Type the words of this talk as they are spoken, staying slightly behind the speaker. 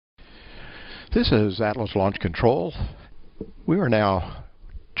This is Atlas Launch Control. We are now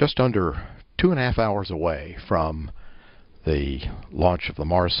just under 2.5 hours away from the launch of the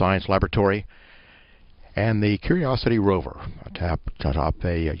Mars Science Laboratory and the Curiosity Rover atop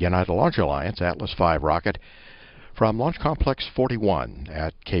a United Launch Alliance Atlas V rocket from Launch Complex 41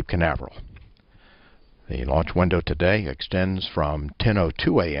 at Cape Canaveral. The launch window today extends from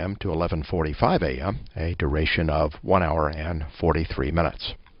 10:02 a.m. to 11:45 a.m., a duration of 1 hour and 43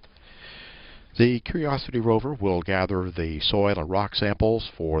 minutes. The Curiosity Rover will gather the soil and rock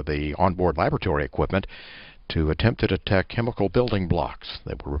samples for the onboard laboratory equipment to attempt to detect chemical building blocks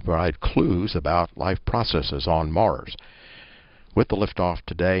that will provide clues about life processes on Mars. With the liftoff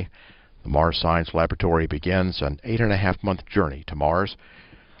today, the Mars Science Laboratory begins an 8.5-month journey to Mars,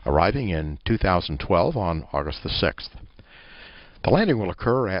 arriving in 2012 on August the 6th. The landing will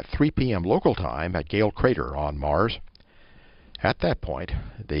occur at 3 p.m. local time at Gale Crater on Mars. At that point,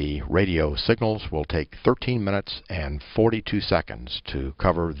 the radio signals will take 13 minutes and 42 seconds to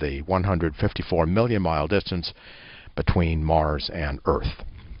cover the 154 million mile distance between Mars and Earth.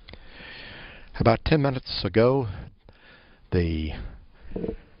 About 10 minutes ago, the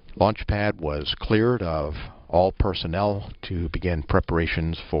launch pad was cleared of all personnel to begin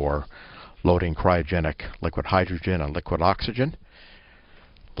preparations for loading cryogenic liquid hydrogen and liquid oxygen.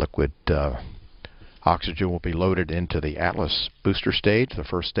 Liquid oxygen will be loaded into the Atlas booster stage, the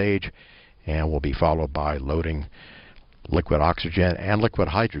first stage, and will be followed by loading liquid oxygen and liquid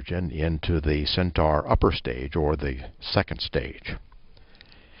hydrogen into the Centaur upper stage, or the second stage.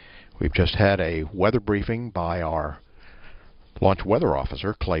 We've just had a weather briefing by our launch weather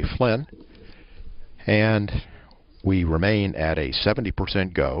officer, Clay Flynn, and we remain at a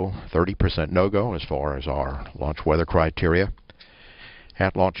 70% go, 30% no-go as far as our launch weather criteria.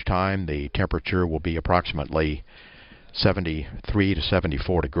 At launch time, the temperature will be approximately 73 to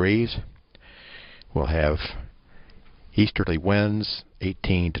 74 degrees. We'll have easterly winds,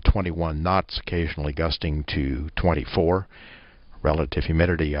 18 to 21 knots, occasionally gusting to 24. Relative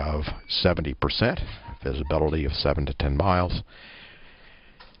humidity of 70%, visibility of 7 to 10 miles.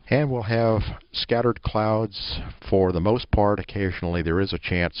 And we'll have scattered clouds for the most part. Occasionally there is a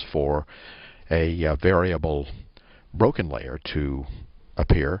chance for a variable broken layer to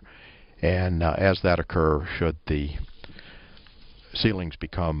appear, and as that occurs, should the ceilings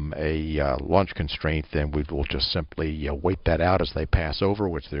become a launch constraint, then we will just simply wait that out as they pass over,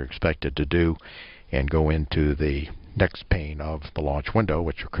 which they're expected to do, and go into the next pane of the launch window,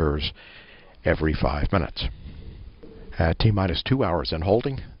 which occurs every 5 minutes. At T-minus 2 hours in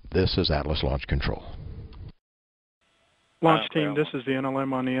holding, this is Atlas Launch Control. Launch team, this is the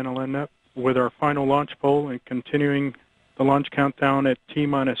NLM on the NLM net with our final launch poll and continuing the launch countdown at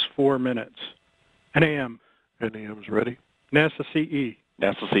T-minus 4 minutes. NAM. NAM's ready. NASA CE.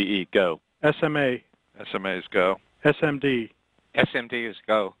 NASA CE, go. SMA. SMA's go. SMD. SMD is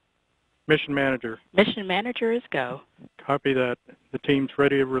go. Mission Manager. Mission Manager is go. Copy that. The team's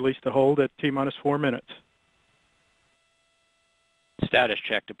ready to release the hold at T-minus 4 minutes. Status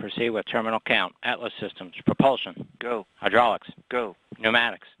check to proceed with terminal count. Atlas Systems. Propulsion. Go. Hydraulics. Go.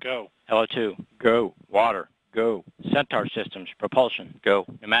 Pneumatics. Go. LO2. Go. Water. Go. Centaur Systems. Propulsion. Go.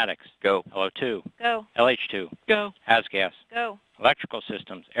 Pneumatics. Go. LO2. Go. LH2. Go. HASGAS. Go. Electrical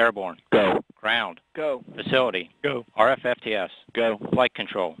Systems. Airborne. Go. Ground. Go. Facility. Go. RFFTS. Go. Flight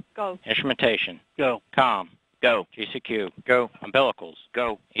Control. Go. Instrumentation. Go. COM. Go. GCQ. Go. Umbilicals.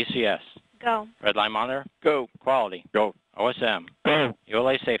 Go. ECS. Go. Redline Monitor. Go. Quality. Go. OSM. Go.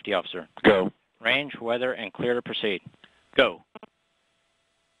 ULA Safety Officer. Go. Range, weather, and clear to proceed. Go.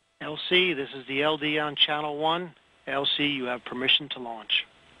 LC, this is the LD on Channel 1. LC, you have permission to launch.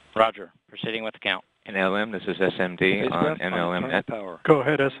 Roger. Proceeding with the count. NLM, this is SMD on NLM net. Go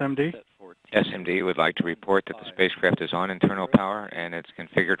ahead, SMD. SMD would like to report that the spacecraft is on internal power and it's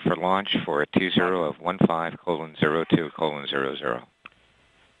configured for launch for a T0 of 15:02:00.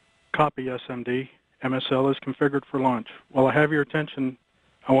 Copy, SMD. MSL is configured for launch. While I have your attention,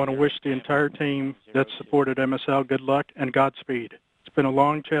 I want to wish the entire team that supported MSL good luck and Godspeed. It's been a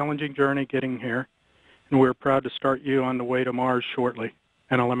long, challenging journey getting here, and we're proud to start you on the way to Mars shortly.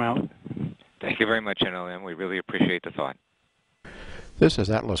 NLM out. Thank you very much, NLM. We really appreciate the thought. This is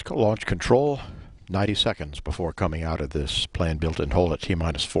Atlas Launch Control, 90 seconds before coming out of this planned built-in hold at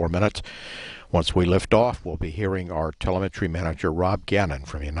T-minus 4 minutes. Once we lift off, we'll be hearing our telemetry manager, Rob Gannon,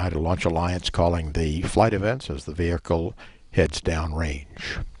 from United Launch Alliance, calling the flight events as the vehicle heads down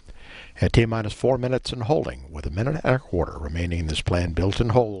range. At T-minus 4 minutes and holding, with a minute and a quarter remaining in this planned built-in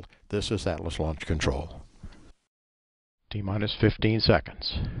hold, this is Atlas Launch Control. T-minus 15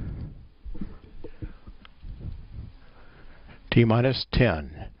 seconds. T-minus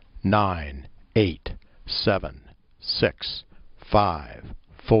 10, 9, 8, 7, 6, 5,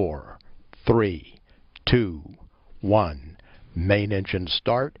 4, 3, 2, 1. Main engine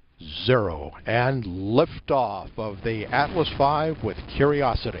start, 0. And liftoff of the Atlas V with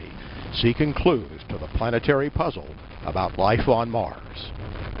Curiosity, seeking clues to the planetary puzzle about life on Mars.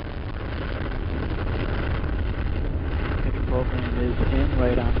 The program is in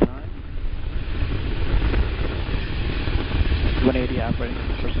right on time. 180 operating at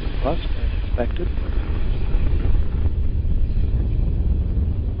 100% thrust as expected.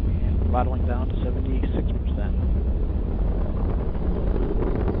 And throttling down to 76%.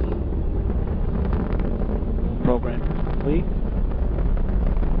 Program complete.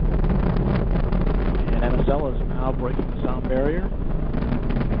 And MSL is now breaking the sound barrier.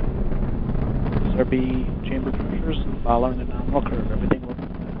 SRB chamber pressures following the nominal curve. Everything looking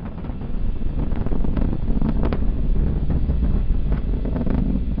good.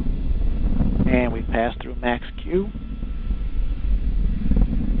 And we passed through max Q.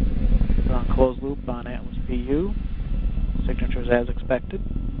 We're on closed loop on Atlas PU. Signatures as expected.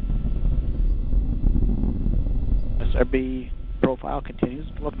 SRB profile continues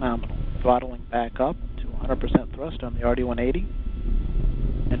to look nominal. Throttling back up to 100% thrust on the RD-180.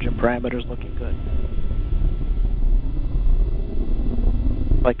 Engine parameters looking good.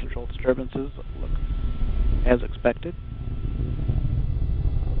 Flight control disturbances look as expected.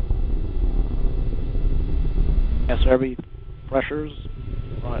 SRB pressures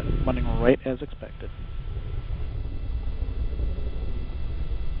running right as expected.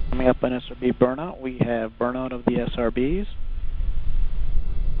 Coming up on SRB burnout, we have burnout of the SRBs.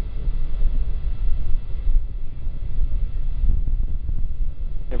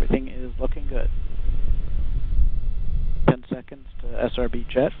 Everything is looking good. 10 seconds to SRB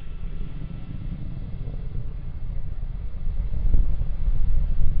jet.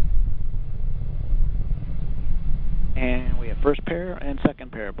 And we have first pair and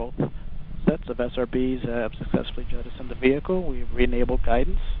second pair. Both sets of SRBs have successfully jettisoned the vehicle. We've re-enabled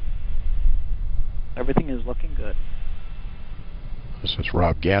guidance. Everything is looking good. This is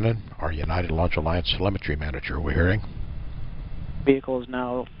Rob Gannon, our United Launch Alliance telemetry manager. We're hearing. Vehicle is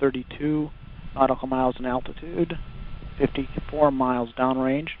now 32 nautical miles in altitude, 54 miles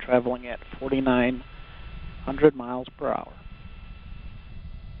downrange, traveling at 4,900 miles per hour.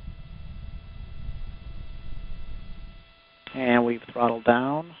 And we've throttled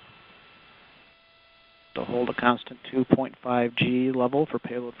down to hold a constant 2.5 G level for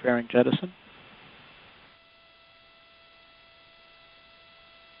payload fairing jettison.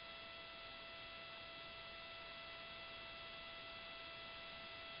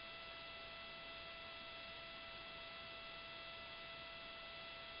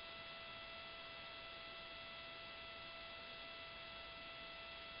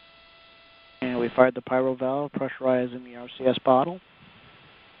 And we fired the pyro valve, pressurizing the RCS bottle.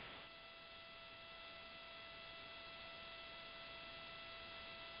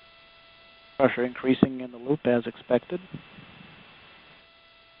 Pressure increasing in the loop as expected.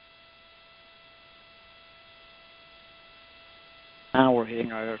 Now we're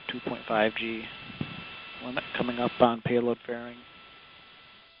hitting our 2.5 G limit, coming up on payload fairing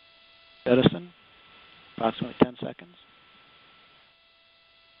jettison, approximately 10 seconds.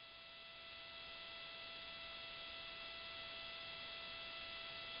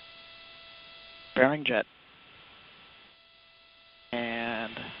 Fairing jet.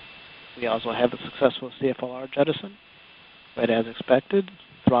 And we also have a successful CFLR jettison, right as expected.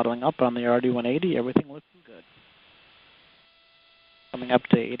 Throttling up on the RD-180, everything looking good. Coming up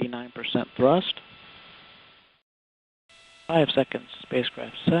to 89% thrust. 5 seconds,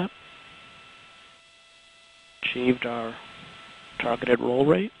 spacecraft set. Achieved our targeted roll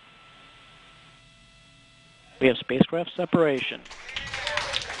rate. We have spacecraft separation.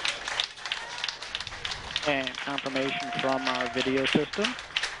 And confirmation from our video system.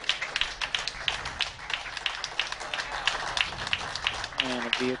 And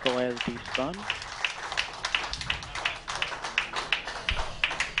the vehicle has despun.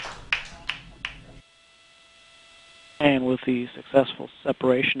 And with the successful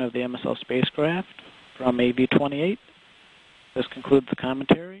separation of the MSL spacecraft from AV-28, this concludes the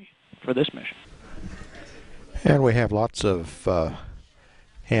commentary for this mission. And we have lots of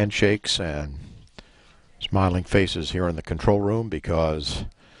handshakes and smiling faces here in the control room because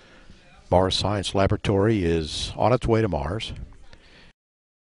Mars Science Laboratory is on its way to Mars.